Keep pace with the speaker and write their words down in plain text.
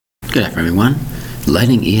Good afternoon, everyone.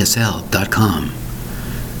 lightningesl.com.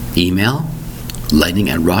 Email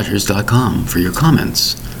lightning@rogers.com for your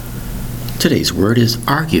comments. Today's word is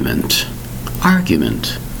argument.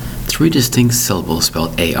 Argument. 3 distinct syllables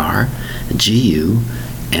spelled A-R-G-U-M-E-N-T.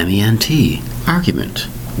 Argument.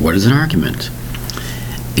 What is an argument?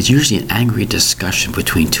 It's usually an angry discussion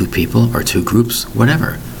between 2 people or 2 groups,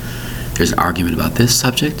 whatever. There's an argument about this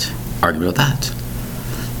subject, argument about that.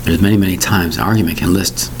 There's many times an argument can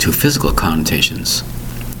list 2 physical connotations.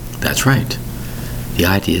 That's right. The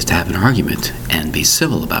idea is to have an argument and be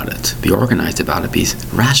civil about it, be organized about it, be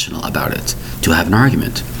rational about it, to have an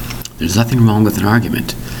argument. There's nothing wrong with an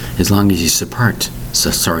argument as long as you support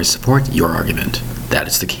your argument. That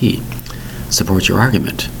is the key. Support your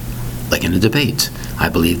argument. Like in a debate, I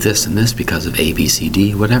believe this and this because of A, B, C,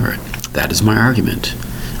 D, whatever. That is my argument.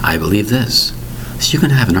 I believe this. So you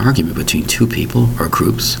can have an argument between 2 people or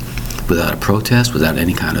groups without a protest, without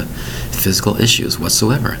any kind of physical issues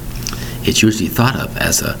whatsoever. It's usually thought of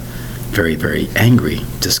as a very angry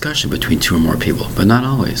discussion between 2 or more people, but not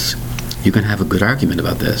always. You can have a good argument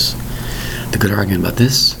about this, the good argument about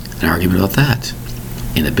this, an argument about that.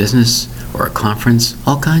 In a business or a conference,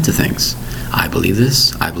 all kinds of things. I believe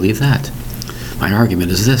this, I believe that. My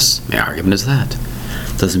argument is this, my argument is that.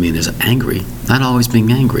 Doesn't mean there's angry. Not always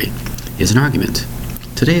being angry is an argument.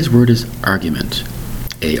 Today's word is argument.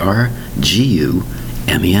 A-R-G-U-M-E-N-T.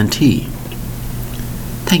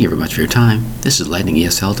 Thank you very much for your time. This is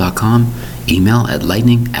lightningesl.com. Email at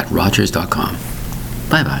lightning@rogers.com.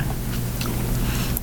 Bye-bye.